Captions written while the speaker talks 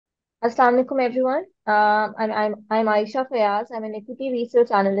Assalamu alaikum everyone. I'm Aisha Fayaz. I'm an equity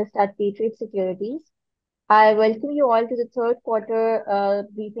research analyst at KTrade Securities. I welcome you all to the third quarter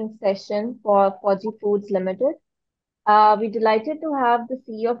briefing session for Fauji Foods Limited. We're delighted to have the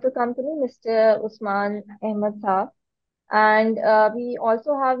CEO of the company, Mr. Usman Ahmad Saab, and we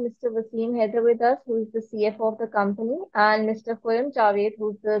also have Mr. Wasim Haider with us, who is the CFO of the company, and Mr. Khurram Javed,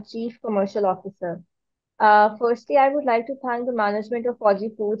 who's the Chief Commercial Officer. Firstly, I would like to thank the management of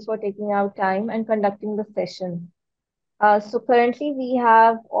Fauji Foods for taking out time and conducting the session. So currently we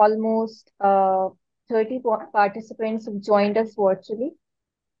have almost 30 participants who've joined us virtually.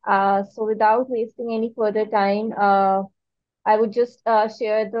 So without wasting any further time, I would just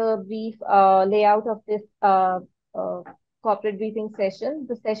share the brief layout of this uh, corporate briefing session.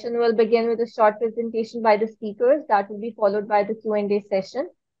 The session will begin with a short presentation by the speakers that will be followed by the Q&A session.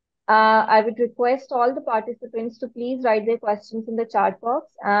 I would request all the participants to please write their questions in the chat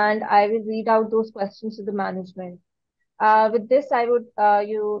box, and I will read out those questions to the management. With this, I would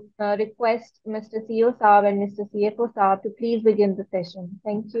request Mr. CEO Saab and Mr. CFO Saab to please begin the session.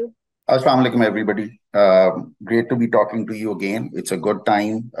 Thank you. Assalamu alaikum, everybody. Great to be talking to you again. It's a good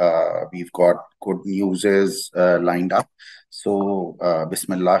time. We've got good news lined up. So,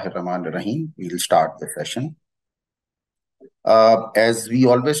 Bismillahir Rahmanir Rahim. We'll start the session. As we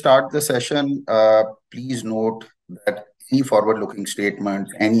always start the session, please note that any forward-looking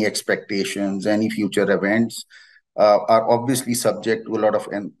statements, any expectations, any future events are obviously subject to a lot of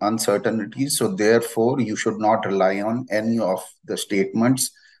uncertainties. So, therefore, you should not rely on any of the statements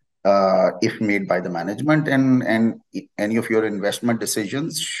if made by the management, and any of your investment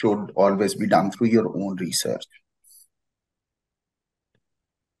decisions should always be done through your own research.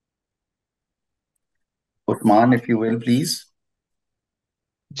 Uthman, if you will, please.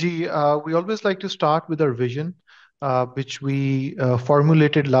 We always like to start with our vision, which we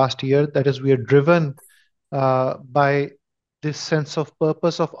formulated last year. That is, we are driven by this sense of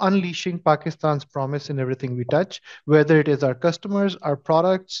purpose of unleashing Pakistan's promise in everything we touch, whether it is our customers, our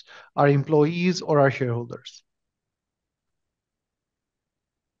products, our employees, or our shareholders.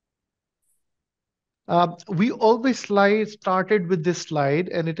 We always started with this slide,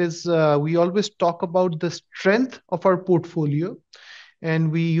 and it is we always talk about the strength of our portfolio.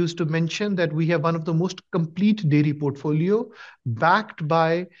 And we used to mention that we have one of the most complete dairy portfolio backed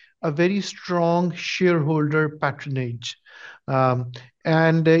by a very strong shareholder patronage.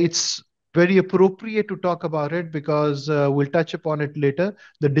 And it's very appropriate to talk about it because we'll touch upon it later.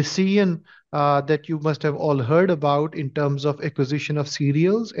 The decision that you must have all heard about in terms of acquisition of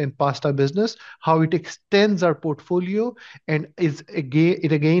cereals and pasta business, how it extends our portfolio and it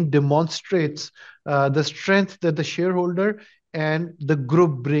again demonstrates the strength that the shareholder and the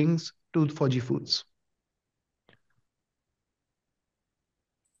group brings to Fauji Foods.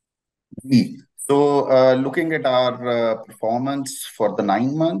 So, looking at our performance for the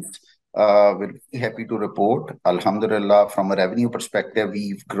 9 months, we're very happy to report, Alhamdulillah, from a revenue perspective,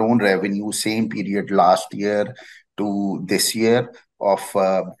 we've grown revenue same period last year to this year of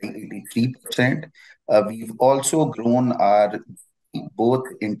 83%. We've also grown our both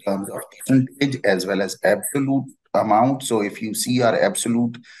in terms of percentage as well as absolute amount. So if you see, our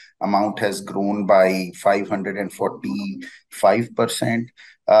absolute amount has grown by 545%.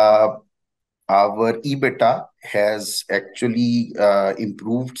 Our EBITDA has actually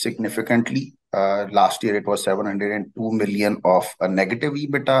improved significantly. Last year, it was 702 million of a negative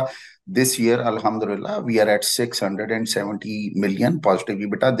EBITDA. This year, Alhamdulillah, we are at 670 million positive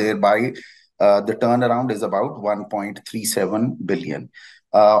EBITDA. Thereby, the turnaround is about 1.37 billion.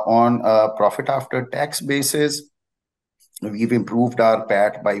 On a profit after tax basis, we've improved our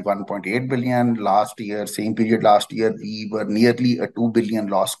PAT by 1.8 billion. Last year, same period last year, we were nearly a 2 billion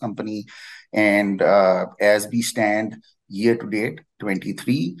loss company. And as we stand year to date,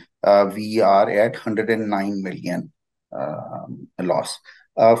 23, we are at 109 million loss.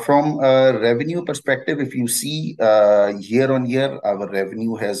 From a revenue perspective, if you see year on year, our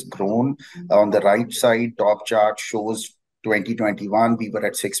revenue has grown. On the right side, top chart shows 2021, we were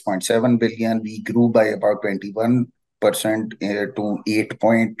at 6.7 billion. We grew by about 21% to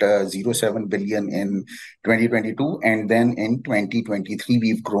 8.07 billion in 2022. And then in 2023,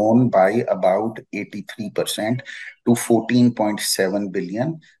 we've grown by about 83% to 14.7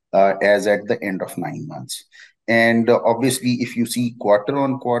 billion as at the end of 9 months. And obviously, if you see quarter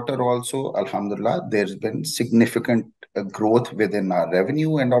on quarter also, Alhamdulillah, there's been significant growth within our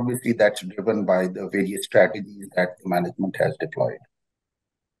revenue. And obviously, that's driven by the various strategies that the management has deployed.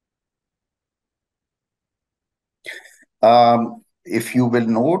 If you will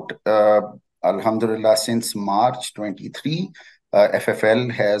note, Alhamdulillah, since March 23,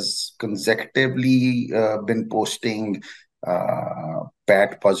 FFL has consecutively been posting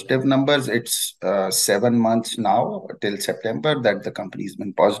PAT positive numbers. It's 7 months now till September that the company's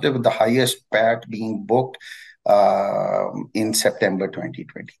been positive, with the highest PAT being booked in September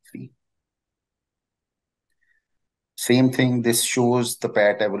 2023. Same thing, this shows the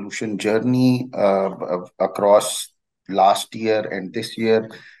PAT evolution journey across last year and this year.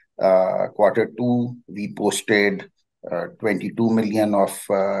 Quarter 2, we posted 22 million of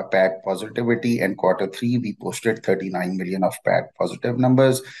PAT positivity, and Quarter 3, we posted 39 million of PAT positive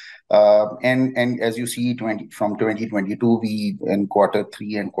numbers. And as you see, from 2022, we in Quarter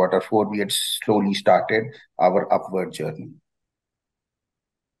 3 and Quarter 4, we had slowly started our upward journey.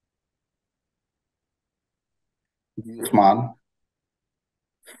 Usman.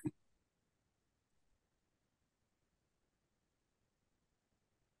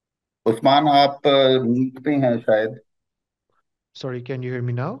 Usman आप mute पे हैं शायद. Sorry, can you hear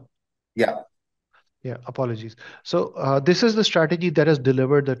me now? Yeah. Yeah, apologies. So this is the strategy that has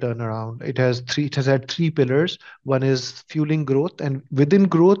delivered the turnaround. It has had three pillars. One is fueling growth, and within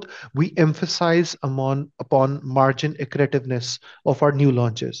growth, we emphasize upon margin accretiveness of our new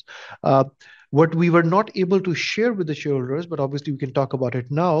launches. What we were not able to share with the shareholders, but obviously we can talk about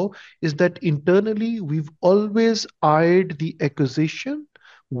it now, is that internally we've always eyed the acquisition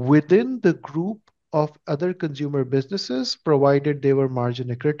within the group of other consumer businesses, provided they were margin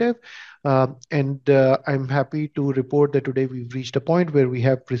accretive. And I'm happy to report that today we've reached a point where we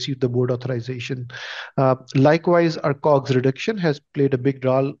have received the board authorization. Likewise, our COGS reduction has played a big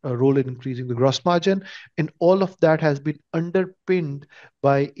role in increasing the gross margin, and all of that has been underpinned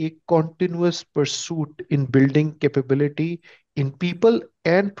by a continuous pursuit in building capability in people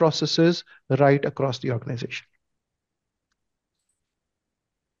and processes right across the organization.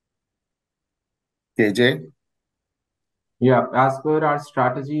 KJ? Yeah, as per our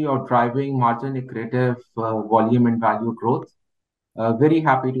strategy of driving margin accretive volume and value growth, very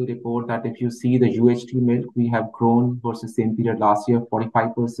happy to report that if you see the UHT milk, we have grown versus same period last year,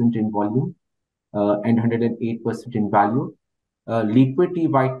 45% in volume and 108% in value. Liquid tea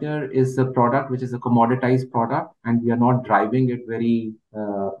whitener is a product which is a commoditized product, and we are not driving it very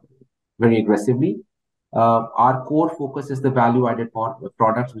aggressively. Our core focus is the value-added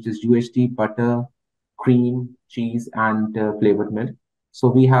products, which is UHT, butter, cream, cheese, and flavored milk. So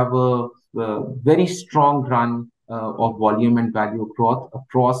we have a very strong run of volume and value growth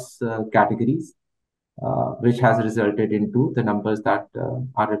across categories, which has resulted into the numbers that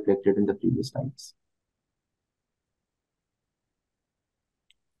are reflected in the previous slides.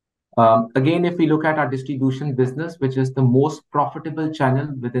 Again, if we look at our distribution business, which is the most profitable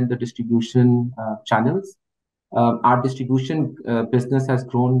channel within the distribution channels, our distribution business has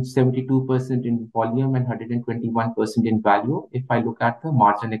grown 72% in volume and 121% in value if I look at the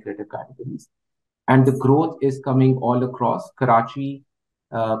margin accretive categories. And the growth is coming all across. Karachi,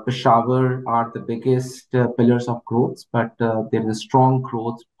 Peshawar are the biggest pillars of growth, but there is a strong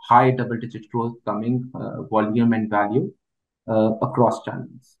growth, high double-digit growth coming volume and value across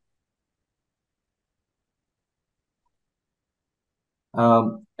channels.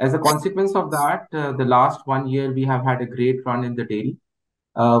 As a consequence of that, the last 1 year, we have had a great run in the dairy.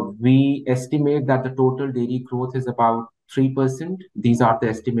 We estimate that the total dairy growth is about 3%. These are the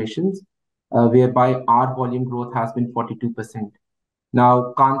estimations, whereby our volume growth has been 42%.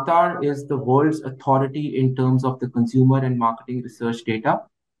 Now, Kantar is the world's authority in terms of the consumer and marketing research data.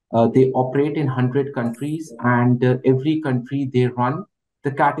 They operate in 100 countries, and every country they run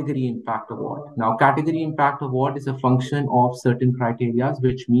the Category Impact Award. Now, Category Impact Award is a function of certain criteria,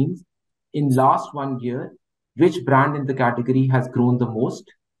 which means in last 1 year, which brand in the category has grown the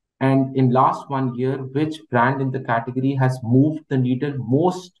most, and in last 1 year, which brand in the category has moved the needle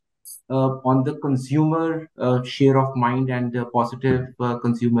most on the consumer share of mind and positive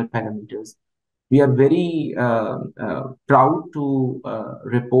consumer parameters. We are very proud to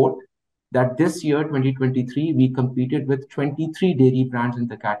report that this year, 2023, we competed with 23 dairy brands in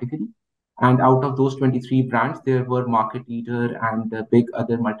the category. And out of those 23 brands, there were market leader and big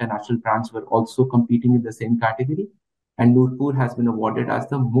other multinational brands were also competing in the same category. And Nurpur has been awarded as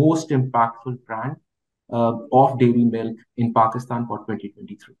the most impactful brand of dairy milk in Pakistan for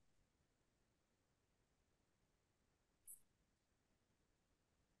 2023.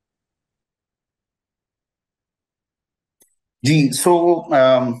 So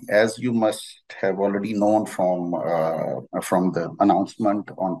as you must have already known from the announcement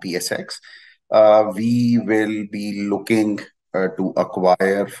on PSX, we will be looking to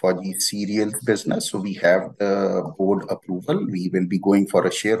acquire Fauji cereals business. So we have the board approval. We will be going for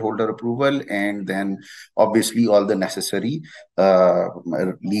a shareholder approval, and then obviously all the necessary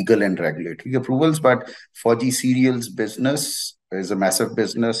legal and regulatory approvals. But Fauji cereals business is a massive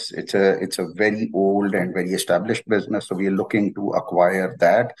business. It's a very old and very established business. So we are looking to acquire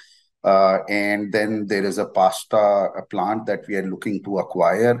that. And then there is a pasta plant that we are looking to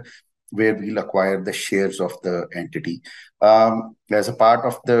acquire, where we'll acquire the shares of the entity. As a part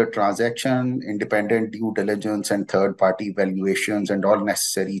of the transaction, independent due diligence and third-party valuations and all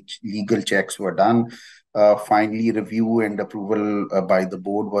necessary legal checks were done. Finally, review and approval by the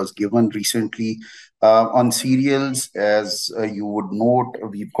board was given recently. On cereals, as you would note,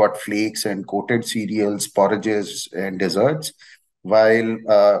 we've got flakes and coated cereals, porridges, and desserts. While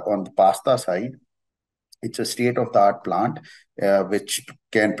on the pasta side, it's a state-of-the-art plant which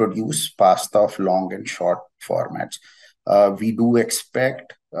can produce pasta of long and short formats. We do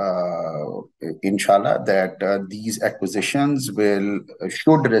expect, inshallah, that these acquisitions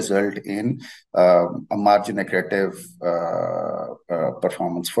should result in a margin accretive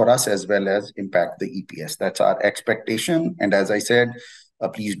performance for us, as well as impact the EPS. That's our expectation. And as I said,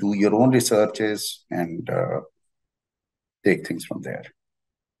 please do your own researches and take things from there.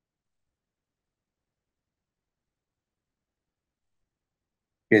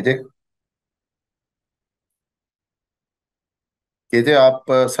 KJ KJ आप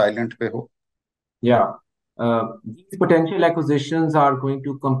silent पे हो? Yeah. These potential acquisitions are going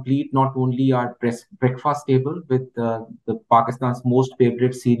to complete not only our breakfast table with the Pakistan's most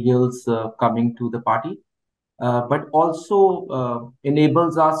favorite cereals coming to the party, but also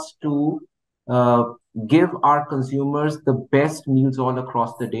enables us to give our consumers the best meals all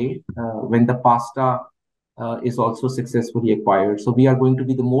across the day when the pasta is also successfully acquired. So we are going to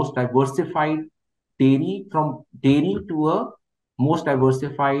be the most diversified dairy, from dairy to a most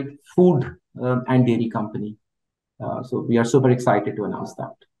diversified food and dairy company. So we are super excited to announce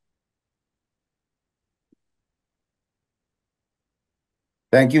that.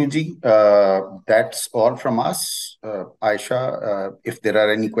 Thank you, Ji. That's all from us. Aisha, if there are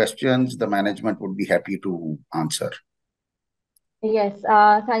any questions, the management would be happy to answer. Yes,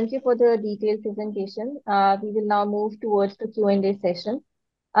 thank you for the detailed presentation. We will now move towards the Q&A session.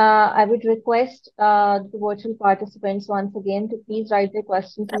 I would request the virtual participants once again to please write their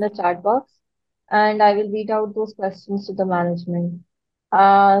questions in the chat box, and I will read out those questions to the management.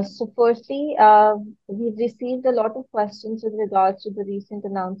 So firstly, we've received a lot of questions with regards to the recent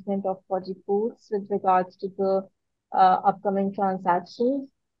announcement of Fauji Foods with regards to the upcoming transactions,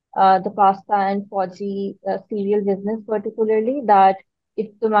 the pasta and Fauji cereal business particularly, that if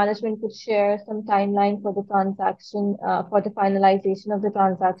the management could share some timeline for the transaction, for the finalization of the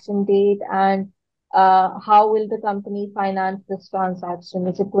transaction date, and how will the company finance this transaction?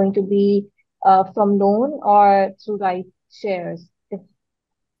 Is it going to be from loan or through right shares? If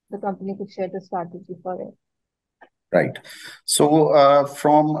the company could share the strategy for it. Right. So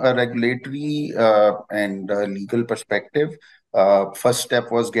from a regulatory and legal perspective, first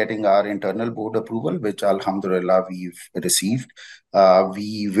step was getting our internal board approval, which alhamdulillah we've received.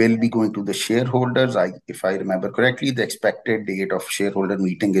 We will be going to the shareholders. If I remember correctly, the expected date of shareholder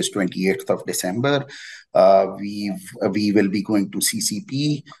meeting is 28th of December. We will be going to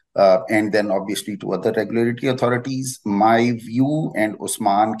CCP and then obviously to other regulatory authorities. My view, and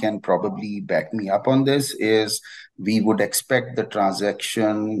Usman can probably back me up on this, is we would expect the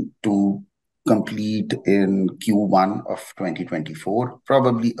transaction to complete in Q1 of 2024,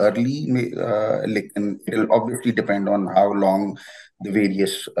 probably early. It'll obviously depend on how long the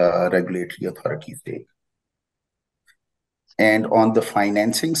various regulatory authorities take. And on the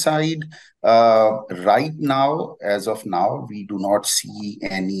financing side, right now, as of now, we do not see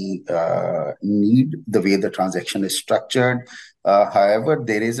any need the way the transaction is structured. However,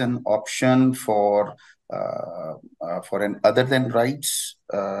 there is an option for an other than rights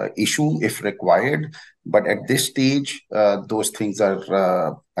issue if required. But at this stage, those things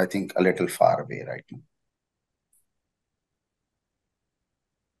are, I think, a little far away right now.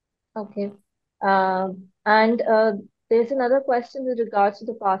 Okay. And there's another question with regards to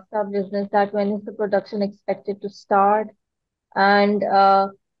the pasta business, that when is the production expected to start? And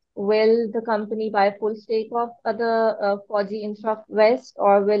will the company buy full stake of other Fauji Infra West,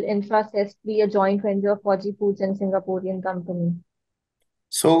 or will Infracest be a joint venture of Fauji Foods and Singaporean company?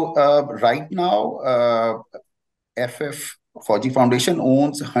 So right now, FF Fauji Foundation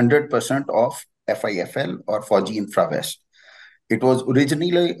owns 100% of FIFL or Fauji Infra West. It was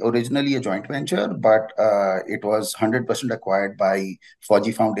originally a joint venture, but it was 100% acquired by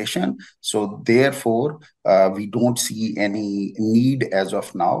Fauji Foundation. So therefore, we don't see any need as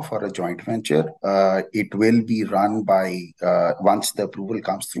of now for a joint venture. It will be run by once the approval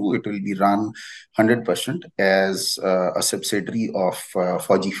comes through, it will be run 100% as a subsidiary of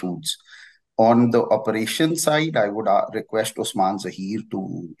Fauji Foods. On the operation side, I would request Osman Zahir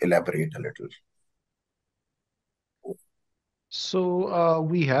to elaborate a little. So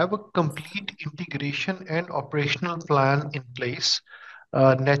we have a complete integration and operational plan in place.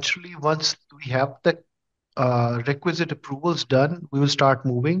 Naturally, once we have the requisite approvals done, we will start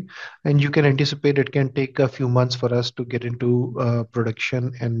moving, and you can anticipate it can take a few months for us to get into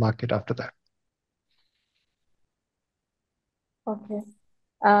production and market after that. Okay.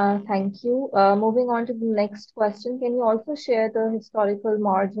 Thank you. Moving on to the next question. Can you also share the historical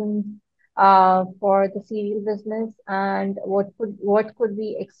margins for the cereal business, and what could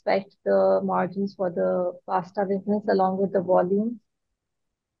we expect the margins for the pasta business along with the volume?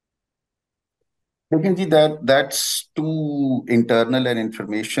 Ji, that's too internal and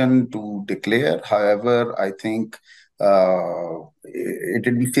information to declare. However, I think it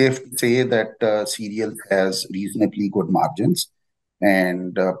would be safe to say that cereal has reasonably good margins,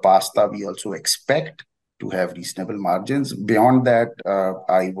 and pasta we also expect to have reasonable margins. Beyond that,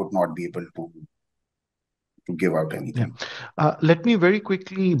 I would not be able to give out anything. Let me very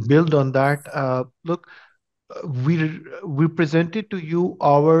quickly build on that. Look, we presented to you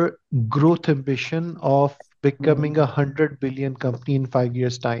our growth ambition of becoming a 100 billion company in 5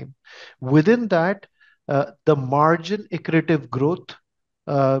 years' time. Within that, the margin accretive growth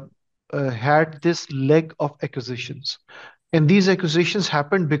uh, had this leg of acquisitions. And these acquisitions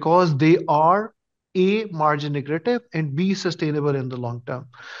happened because they are A, margin accretive, and B, sustainable in the long term.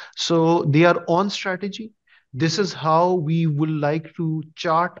 So they are on strategy. This is how we would like to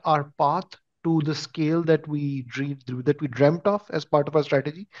chart our path to the scale that we dreamt of as part of our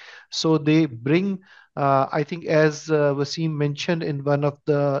strategy. So they bring, I think, as Wasim mentioned in one of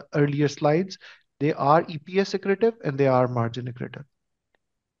the earlier slides, they are EPS accretive and they are margin accretive.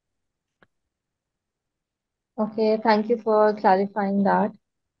 Okay, thank you for clarifying that.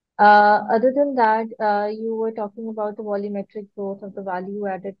 Other than that, you were talking about the volumetric growth of the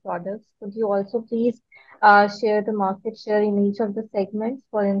value-added products. Could you also please share the market share in each of the segments?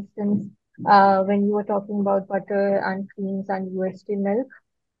 For instance, when you were talking about butter and creams and USD milk,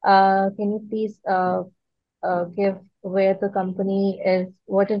 can you please give where the company is,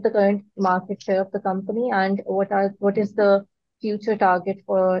 what is the current market share of the company, and what is the future target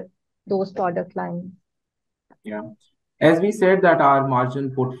for those product lines? Yeah. As we said that our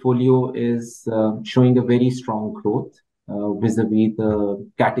margin portfolio is showing a very strong growth vis-a-vis the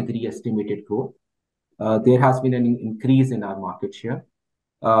category estimated growth. There has been an increase in our market share.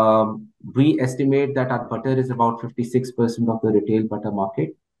 We estimate that our butter is about 56% of the retail butter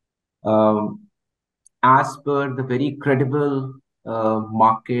market. As per the very credible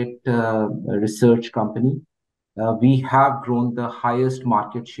market research company, we have grown the highest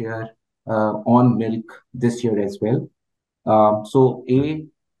market share on milk this year as well. So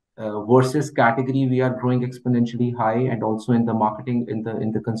versus category, we are growing exponentially high, and also in the marketing,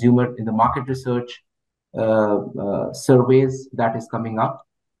 in the consumer, in the market research surveys that is coming up.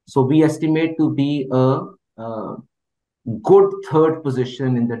 So we estimate to be a good third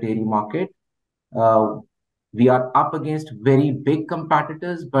position in the dairy market. We are up against very big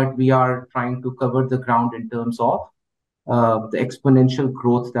competitors, but we are trying to cover the ground in terms of the exponential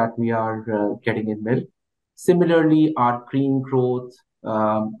growth that we are getting in milk. Similarly, our cream growth,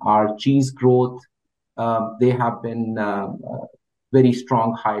 our cheese growth, they have been very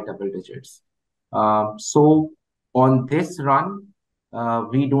strong, high double digits. So on this run,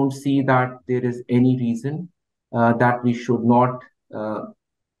 we don't see that there is any reason that we should not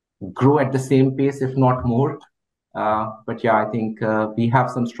grow at the same pace, if not more. But yeah, I think we have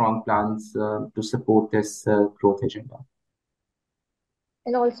some strong plans to support this growth agenda.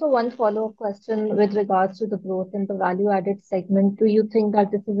 And also one follow-up question with regards to the growth in the value-added segment. Do you think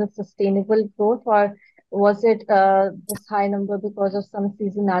that this is a sustainable growth, or was it this high number because of some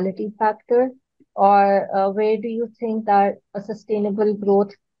seasonality factor? Or where do you think that a sustainable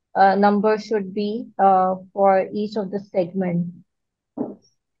growth number should be for each of the segments?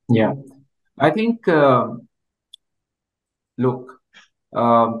 Yeah, I think, look,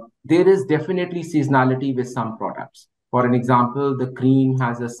 there is definitely seasonality with some products. For an example, the cream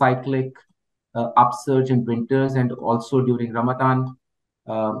has a cyclic upsurge in winters and also during Ramadan.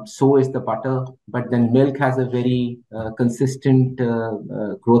 So is the butter, but then milk has a very consistent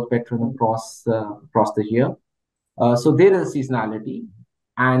growth pattern across the year. So there is a seasonality,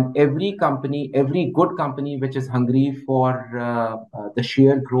 and every company, every good company which is hungry for the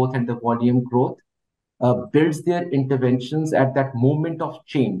sheer growth and the volume growth, builds their interventions at that moment of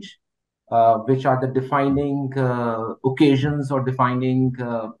change, which are the defining occasions or defining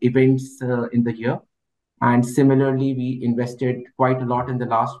events in the year. And similarly, we invested quite a lot in the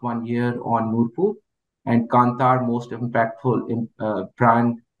last 1 year on Nurpur, and Kantar, most impactful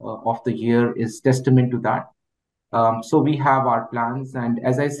brand of the year, is testament to that. So we have our plans, and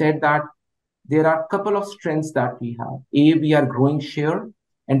as I said that there are a couple of strengths that we have. A, we are growing share,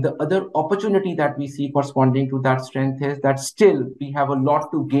 and the other opportunity that we see corresponding to that strength is that still we have a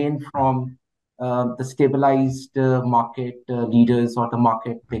lot to gain from the stabilized market leaders or the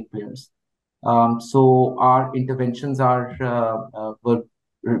market big players. So our interventions were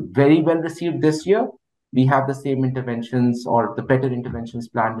very well received this year. We have the same interventions or the better interventions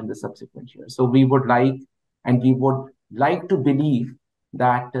planned in the subsequent year. So we would like to believe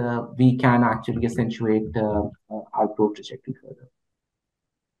that we can actually accentuate our growth trajectory further.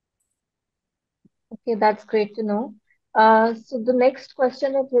 Okay, that's great to know. So the next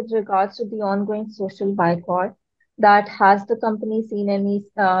question is with regards to the ongoing social boycott. That has the company seen any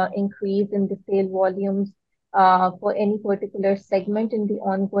increase in the sale volumes for any particular segment in the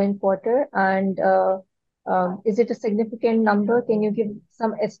ongoing quarter? And is it a significant number? Can you give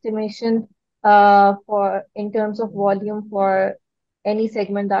some estimation for in terms of volume for any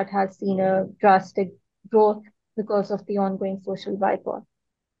segment that has seen a drastic growth because of the ongoing social boycott?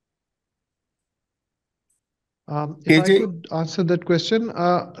 If I KJ, could answer that question,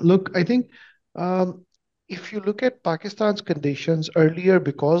 look, I think if you look at Pakistan's conditions earlier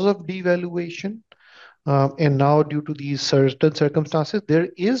because of devaluation, and now due to these certain circumstances, there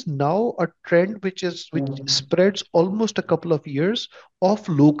is now a trend which spreads almost a couple of years of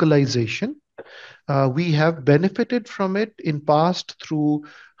localization. We have benefited from it in past through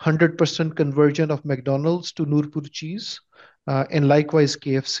 100% conversion of McDonald's to Nurpur cheese, and likewise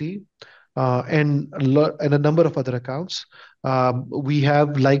KFC, and a number of other accounts. We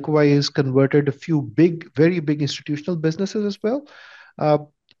have likewise converted a few very big institutional businesses as well.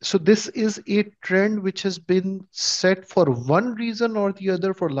 So this is a trend which has been set for one reason or the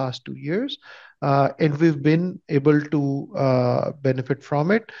other for last 2 years, and we've been able to benefit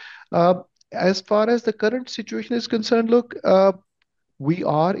from it. As far as the current situation is concerned, look, we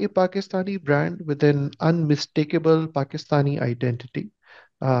are a Pakistani brand with an unmistakable Pakistani identity.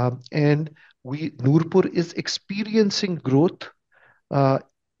 And Nurpur is experiencing growth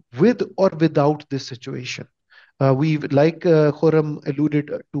with or without this situation. Like Khurram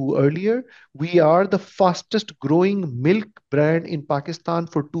alluded to earlier, we are the fastest growing milk brand in Pakistan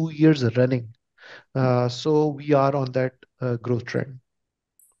for 2 years running. So we are on that growth trend.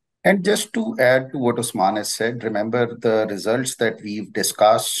 and just to add to what Usman has said, remember the results that we've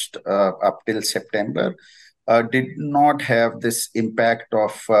discussed up till September did not have this impact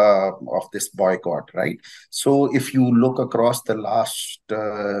of this boycott, right? So if you look across the last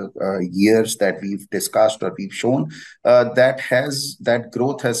years that we've discussed or we've shown, that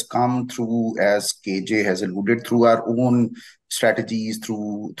growth has come through, as KJ has alluded, through our own strategies,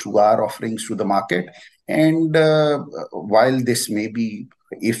 through our offerings to the market. And while this may be,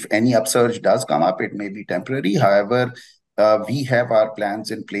 if any upsurge does come up, it may be temporary. However, we have our plans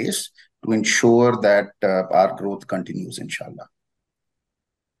in place to ensure that our growth continues, inshallah.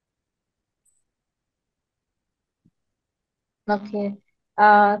 Okay.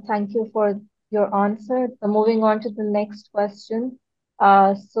 Thank you for your answer. Moving on to the next question.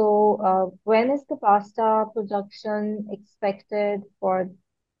 When is the pasta production expected for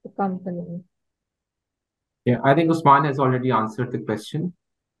the company? Yeah, I think Usman has already answered the question.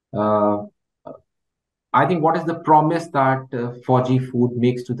 I think what is the promise that Fauji Food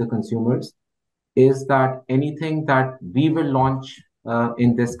makes to the consumers is that anything that we will launch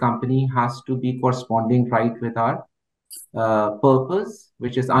in this company has to be corresponding right with our purpose,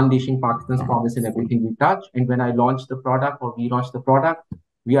 which is unleashing Pakistan's promise in everything we touch. And when I launch the product or we launch the product,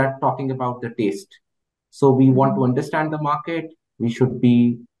 we are talking about the taste. So we want to understand the market. We should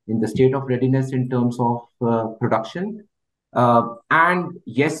be in the state of readiness in terms of production. And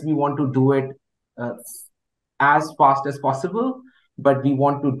yes, we want to do it as fast as possible, but we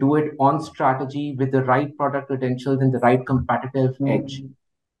want to do it on strategy with the right product credentials and the right competitive edge.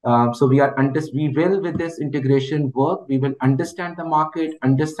 So we will, with this integration work, we will understand the market,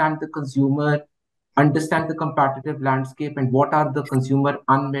 understand the consumer, understand the competitive landscape, and what are the consumer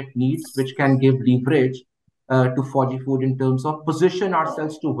unmet needs, which can give leverage to Fauji Food in terms of position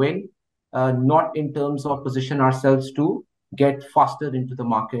ourselves to win, not in terms of position ourselves to get faster into the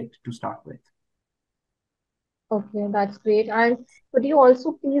market to start with. Okay, that's great. And could you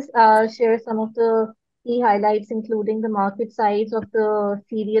also please share some of the key highlights, including the market size of the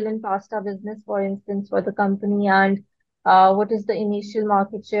cereal and pasta business, for instance, for the company, and what is the initial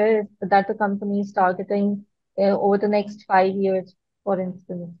market share that the company is targeting over the next 5 years, for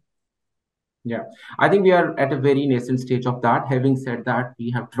instance? Yeah, I think we are at a very nascent stage of that. Having said that,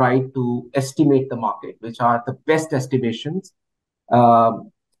 we have tried to estimate the market, which are the best estimations.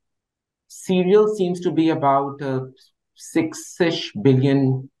 Um Cereal seems to be about 6-ish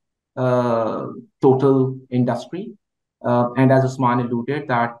billion uh, total industry. And as Usman alluded,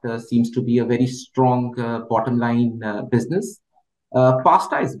 that seems to be a very strong bottom line business.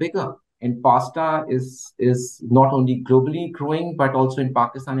 Pasta is bigger, and pasta is not only globally growing, but also in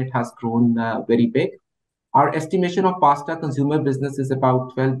Pakistan, it has grown very big. Our estimation of pasta consumer business is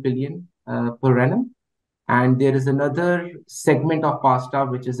about 12 billion per annum. And there is another segment of pasta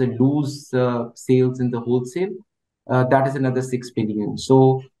which is a loose sales in the wholesale. That is another 6 billion.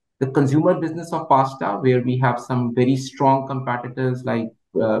 So the consumer business of pasta, where we have some very strong competitors like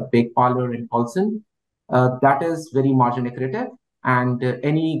Bake Parlor and Paulson, that is very margin accretive. And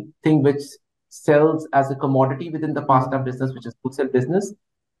anything which sells as a commodity within the pasta business, which is wholesale business,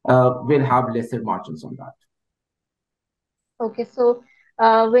 will have lesser margins on that. Okay, so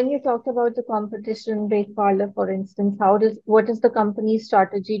when you talked about the competition, Bake Parlor, for instance, what is the company's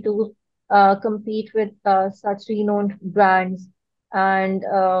strategy to compete with such renowned brands? And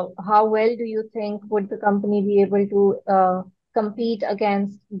how well do you think would the company be able to compete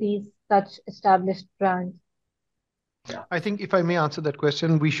against these such established brands? Yeah. I think if I may answer that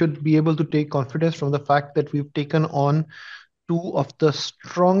question, we should be able to take confidence from the fact that we've taken on two of the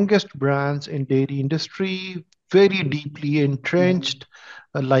strongest brands in dairy industry, very deeply entrenched,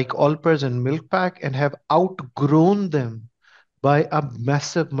 like Allpers and Milkpack, and have outgrown them by a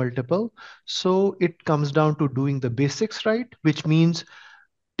massive multiple. So it comes down to doing the basics right, which means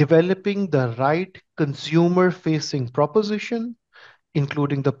developing the right consumer facing proposition,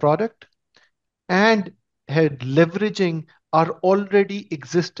 including the product, and had leveraging our already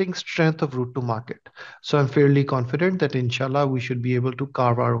existing strength of route to market. So I'm fairly confident that inshallah we should be able to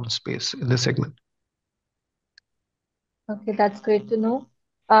carve our own space in this segment. Okay, that's great to know.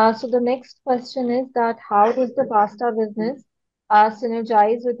 So the next question is that how does the pasta business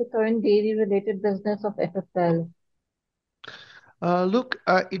synergize with the current dairy-related business of FFL? Look,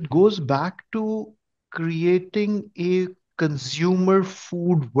 it goes back to creating a consumer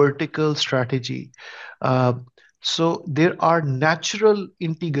food vertical strategy. Uh, so there are natural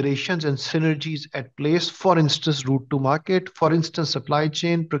integrations and synergies at place. For instance, route to market, for instance, supply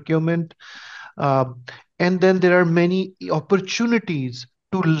chain, procurement, uh, and then there are many opportunities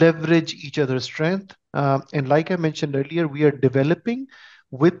to leverage each other's strength. And like I mentioned earlier, we are developing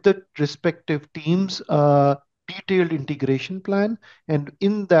with the respective teams detailed integration plan. And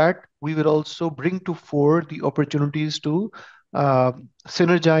in that, we will also bring to fore the opportunities to uh,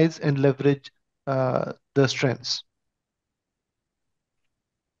 synergize and leverage the strengths.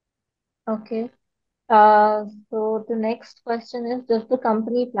 Okay. So the next question is, does the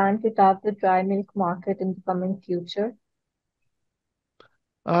company plan to tap the dry milk market in the coming future?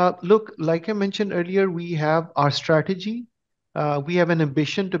 Look, like I mentioned earlier, we have our strategy. We have an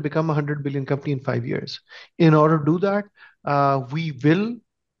ambition to become a 100 billion company in 5 years. In order to do that, we will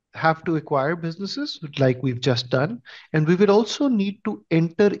have to acquire businesses like we've just done, and we will also need to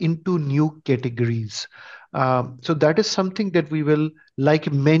enter into new categories. So that is something that we will,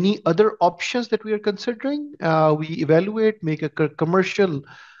 like many other options that we are considering, we evaluate, make a commercial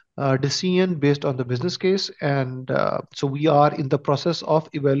decision based on the business case. And so we are in the process of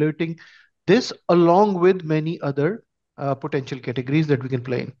evaluating this along with many other potential categories that we can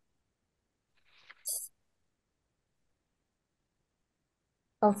play in.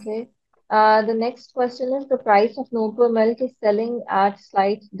 Okay. The next question is, the price of Noble milk is selling at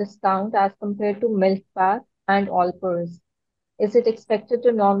slight discount as compared to milk pack and all pearls. Is it expected to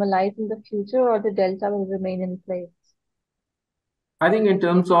normalize in the future or the delta will remain in place? I think in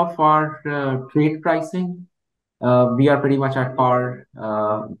terms of our trade pricing, we are pretty much at par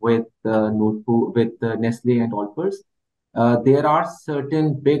with Nestle and Allpers. There are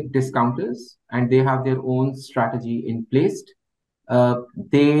certain big discounters, and they have their own strategy in place.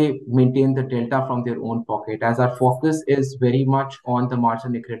 They maintain the delta from their own pocket, as our focus is very much on the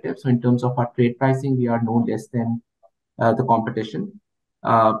margin accretive. So in terms of our trade pricing, we are no less than the competition.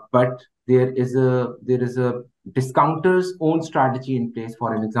 But there is a discounter's own strategy in place.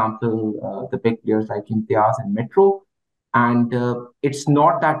 For an example, the big players like Imtiaz and Metro, and it's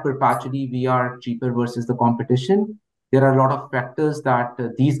not that perpetually we are cheaper versus the competition. There are a lot of factors that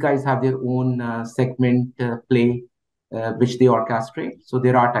these guys have their own segment play, which they orchestrate. So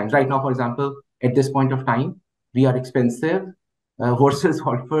there are times. Right now, for example, at this point of time, we are expensive versus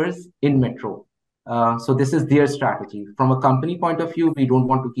golfers in metro. So this is their strategy. From a company point of view, we don't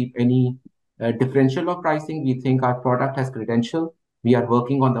want to keep any differential of pricing. We think our product has credential. We are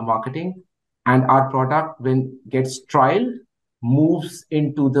working on the marketing, and our product, when gets trialed, moves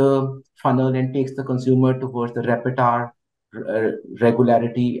into the funnel and takes the consumer towards the repertoire,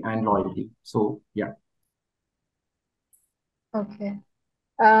 regularity, and loyalty. So yeah. Okay.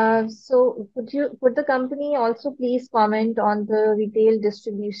 So would the company also please comment on the retail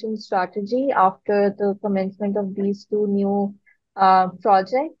distribution strategy after the commencement of these two new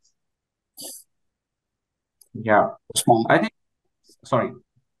projects? Yeah. Usman, I think, sorry.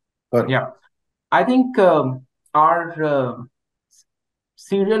 sorry. Yeah. I think our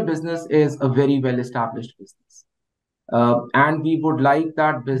cereal business is a very well established business. And we would like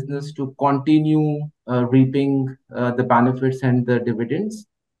that business to continue reaping the benefits and the dividends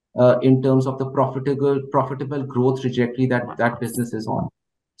in terms of the profitable growth trajectory that that business is on.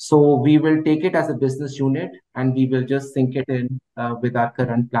 So we will take it as a business unit and we will just sync it in with our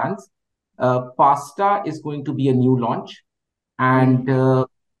current plans. Pasta is going to be a new launch, and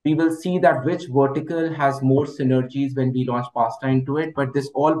we will see that which vertical has more synergies when we launch pasta into it. But this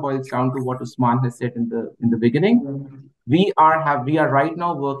all boils down to what Usman has said in the beginning. We are right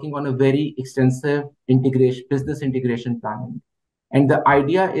now working on a very extensive business integration planning. And the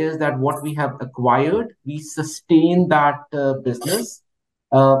idea is that what we have acquired, we sustain that business,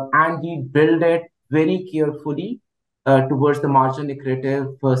 and we build it very carefully towards the margin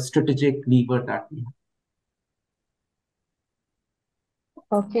accretive strategic lever that we have.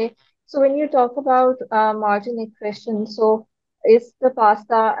 Okay. So when you talk about margin accretion, so is the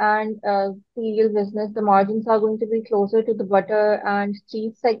pasta and cereal business, the margins are going to be closer to the butter and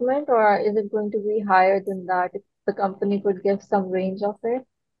cheese segment, or is it going to be higher than that? If the company could give some range of it.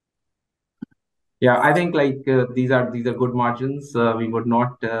 Yeah, I think like these are good margins. We would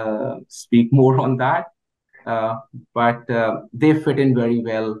not speak more on that, but they fit in very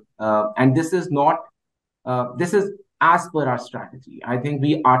well. And this is not this is as per our strategy. I think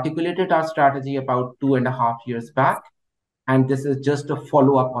we articulated our strategy about 2.5 years back, and this is just a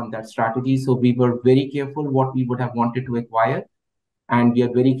follow up on that strategy. So we were very careful what we would have wanted to acquire, and we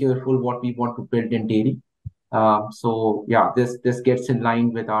are very careful what we want to build in dairy. So yeah, this gets in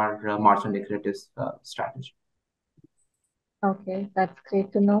line with our margin accretive strategy. Okay, that's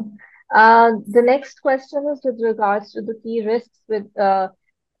great to know. The next question is with regards to the key risks with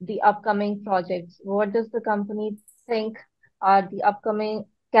the upcoming projects. What does the company think are the upcoming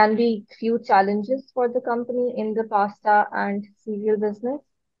can be few challenges for the company in the pasta and cereal business?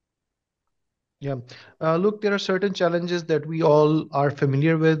 Yeah. Look, there are certain challenges that we all are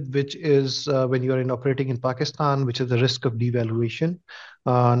familiar with, which is when you are operating in Pakistan, which is the risk of devaluation.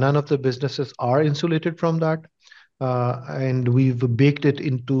 None of the businesses are insulated from that. And we've baked it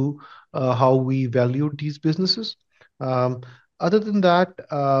into how we value these businesses. Other than that,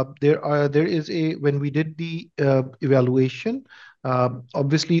 there is when we did the evaluation,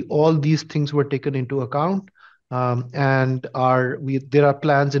 obviously all these things were taken into account, and there are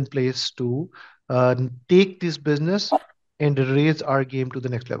plans in place to take this business and raise our game to the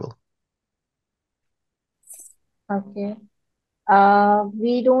next level. Okay.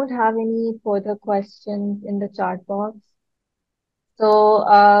 We don't have any further questions in the chat box.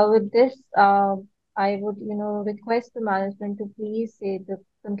 So with this, I would, request the management to please say the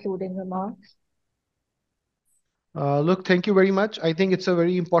concluding remarks. Look, thank you very much. I think it's a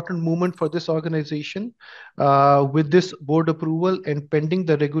very important moment for this organization. With this board approval and pending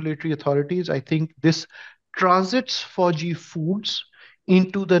the regulatory authorities, I think this transits Fauji Foods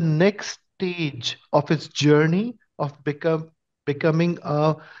into the next stage of its journey of becoming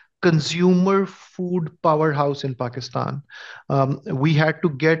a consumer food powerhouse in Pakistan. We had to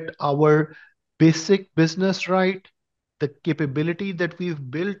get our basic business right. The capability that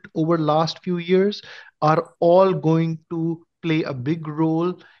we've built over last few years are all going to play a big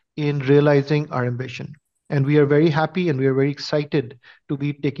role in realizing our ambition. And we are very happy and we are very excited to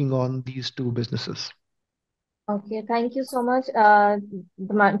be taking on these two businesses. Okay, thank you so much to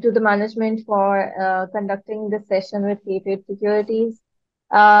the management for conducting this session with KTrade Securities.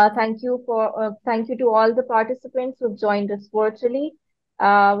 Thank you to all the participants who've joined us virtually.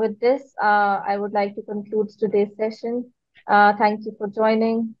 With this, I would like to conclude today's session. Thank you for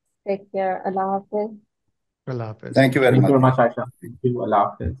joining. Take care. Allah Hafiz. Allah Hafiz. Thank you very Thank much. you very much, Aisha. Thank you.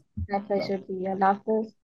 Allah Hafiz. My pleasure to you. Allah Hafiz.